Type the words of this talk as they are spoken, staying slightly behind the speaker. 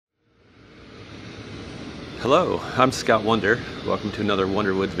Hello, I'm Scott Wonder. Welcome to another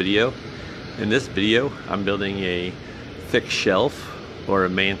Wonderwoods video. In this video, I'm building a thick shelf or a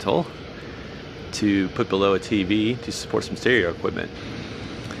mantle to put below a TV to support some stereo equipment.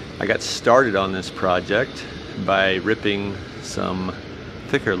 I got started on this project by ripping some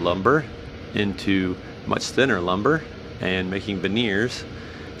thicker lumber into much thinner lumber and making veneers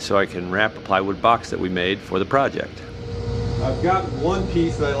so I can wrap a plywood box that we made for the project. I've got one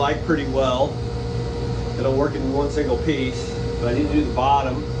piece that I like pretty well. It'll work in one single piece, but I need to do the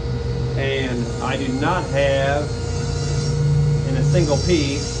bottom, and I do not have in a single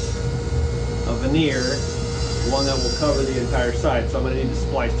piece a veneer, one that will cover the entire side, so I'm going to need to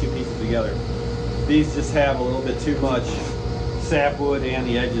splice two pieces together. These just have a little bit too much sapwood and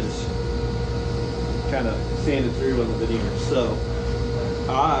the edges kind of sanded through on the veneer. So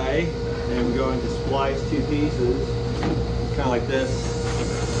I am going to splice two pieces kind of like this.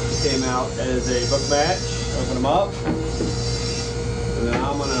 Came out as a book match. Open them up, and then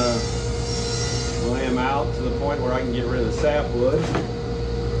I'm gonna lay them out to the point where I can get rid of the sapwood,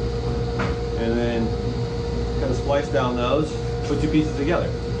 and then kind of splice down those, put two pieces together.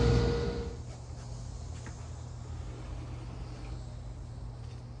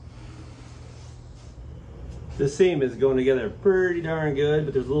 This seam is going together pretty darn good,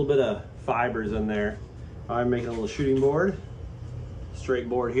 but there's a little bit of fibers in there. I'm making a little shooting board. Straight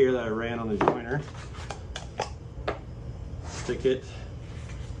board here that I ran on the joiner. Stick it,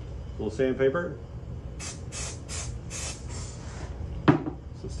 a little sandpaper,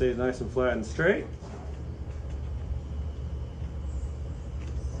 so it stays nice and flat and straight.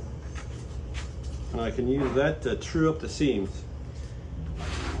 And I can use that to true up the seams.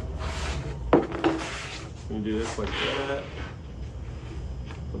 I'm gonna do this like that.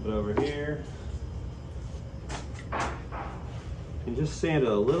 Flip it over here. And just sand it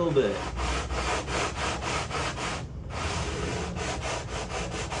a little bit.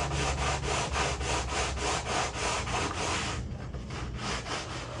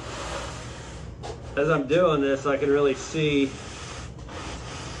 As I'm doing this, I can really see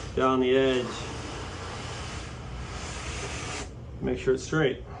down the edge. Make sure it's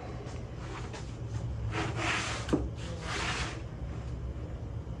straight.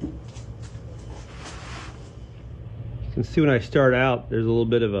 You can see when I start out, there's a little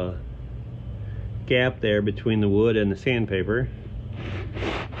bit of a gap there between the wood and the sandpaper.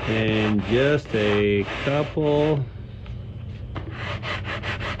 And just a couple you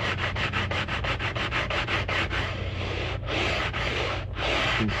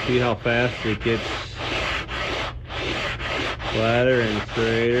can see how fast it gets flatter and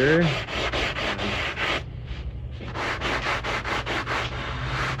straighter.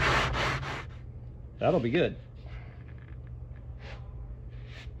 That'll be good.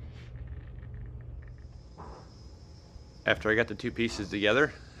 After I got the two pieces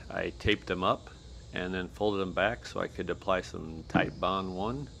together, I taped them up and then folded them back so I could apply some tight bond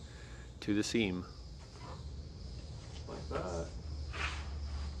 1 to the seam. Like that.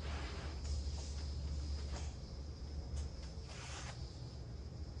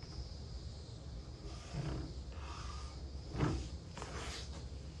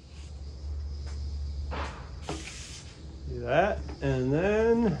 Do that, and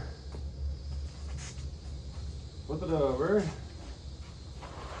then flip it over.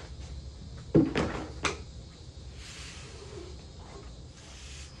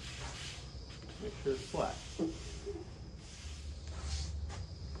 Make sure it's flat.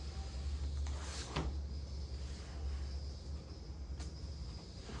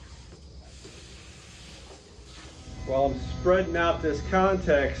 While I'm spreading out this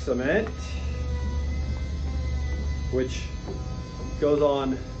contact cement, which goes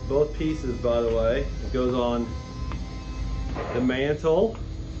on both pieces, by the way, it goes on the mantle,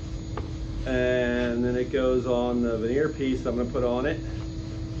 and then it goes on the veneer piece I'm going to put on it,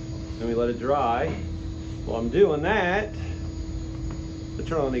 and we let it dry. While I'm doing that, I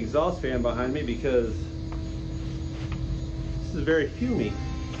turn on the exhaust fan behind me because this is very fumey.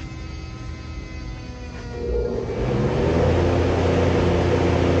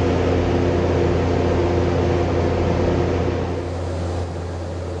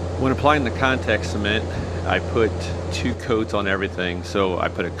 When applying the contact cement, I put 2 coats on everything. So I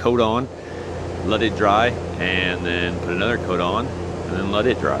put a coat on, let it dry, and then put another coat on, and then let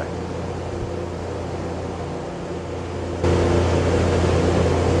it dry.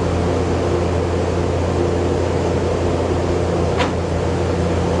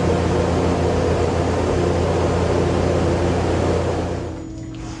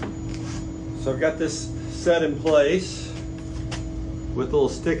 So I've got this set in place with little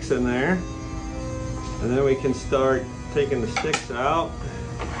sticks in there. And then we can start taking the sticks out.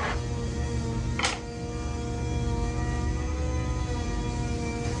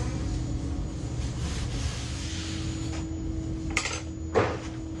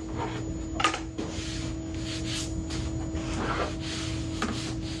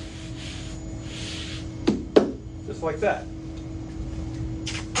 Just like that.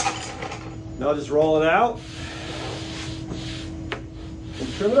 Now I'll just roll it out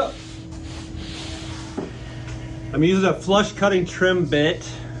and trim it up. I'm using a flush cutting trim bit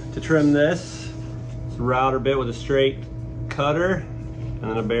to trim this. It's a router bit with a straight cutter and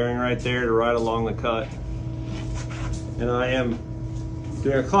then a bearing right there to ride along the cut. And I am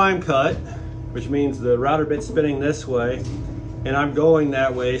doing a climb cut, which means the router bit's spinning this way and I'm going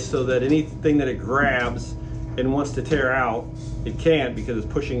that way so that anything that it grabs and wants to tear out, it can't because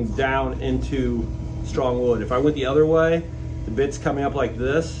it's pushing down into strong wood. If I went the other way, the bit's coming up like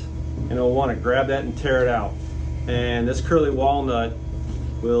this and it'll want to grab that and tear it out. And this curly walnut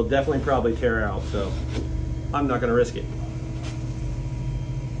will definitely probably tear out, so I'm not going to risk it.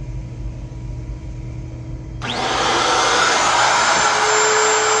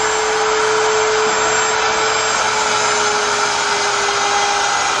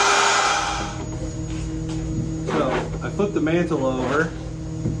 So I flipped the mantle over.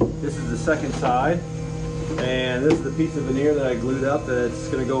 This is the second side, and this is the piece of veneer that I glued up that's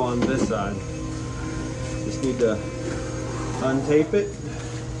going to go on this side. Just need to untape it,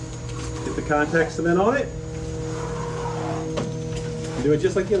 get the contact cement on it, and do it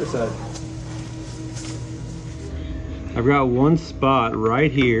just like the other side. I've got one spot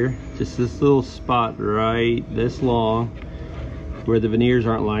right here, just this little spot right this long, where the veneers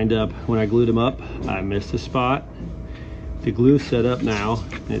aren't lined up. When I glued them up, I missed a spot. The glue's set up now,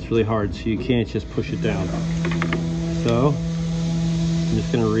 and it's really hard, so you can't just push it down. So, I'm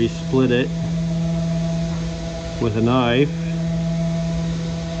just gonna re-split it with a knife.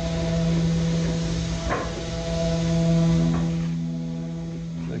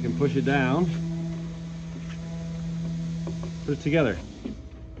 I can push it down, put it together.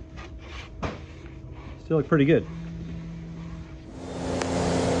 Still look pretty good.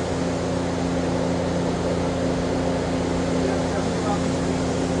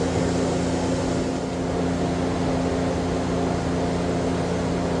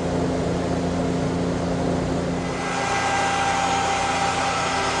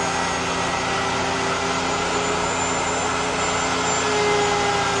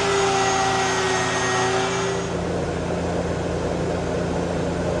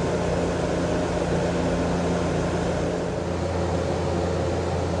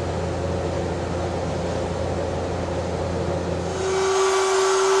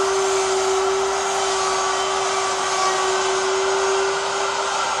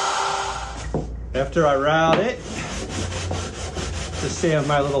 After I route it, just sand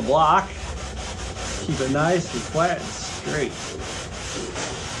my little block, keep it nice and flat and straight.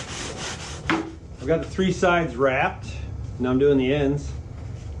 I've got the three sides wrapped, now I'm doing the ends,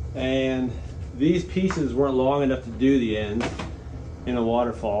 and these pieces weren't long enough to do the ends in a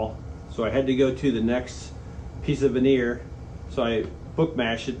waterfall, so I had to go to the next piece of veneer. So I book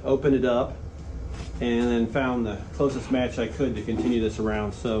mashed it, opened it up, and then found the closest match I could to continue this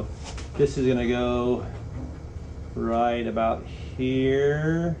around. So this is gonna go right about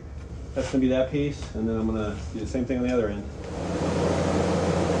here. That's gonna be that piece, and then I'm gonna do the same thing on the other end.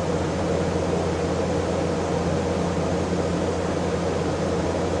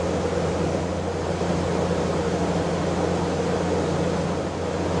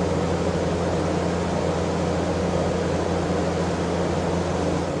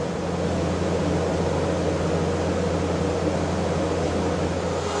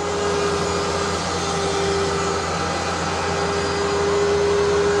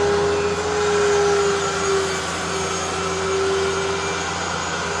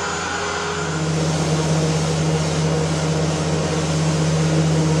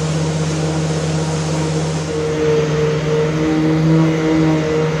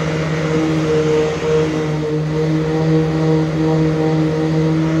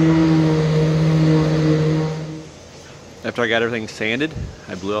 After I got everything sanded,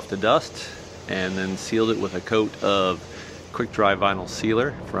 I blew off the dust and then sealed it with a coat of quick dry vinyl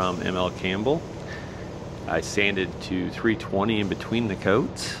sealer from ML Campbell. I sanded to 320 in between the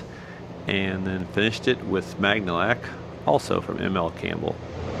coats and then finished it with Magnalac, also from ML Campbell.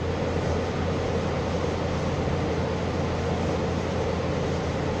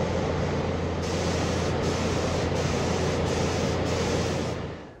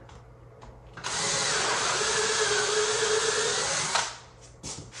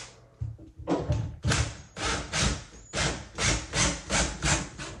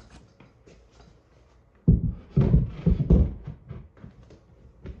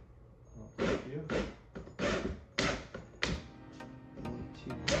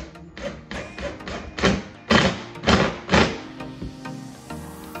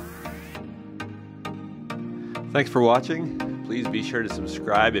 Thanks for watching. Please be sure to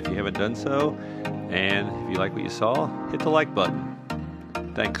subscribe if you haven't done so. And if you like what you saw, hit the like button.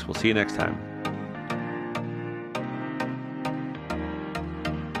 Thanks. We'll see you next time.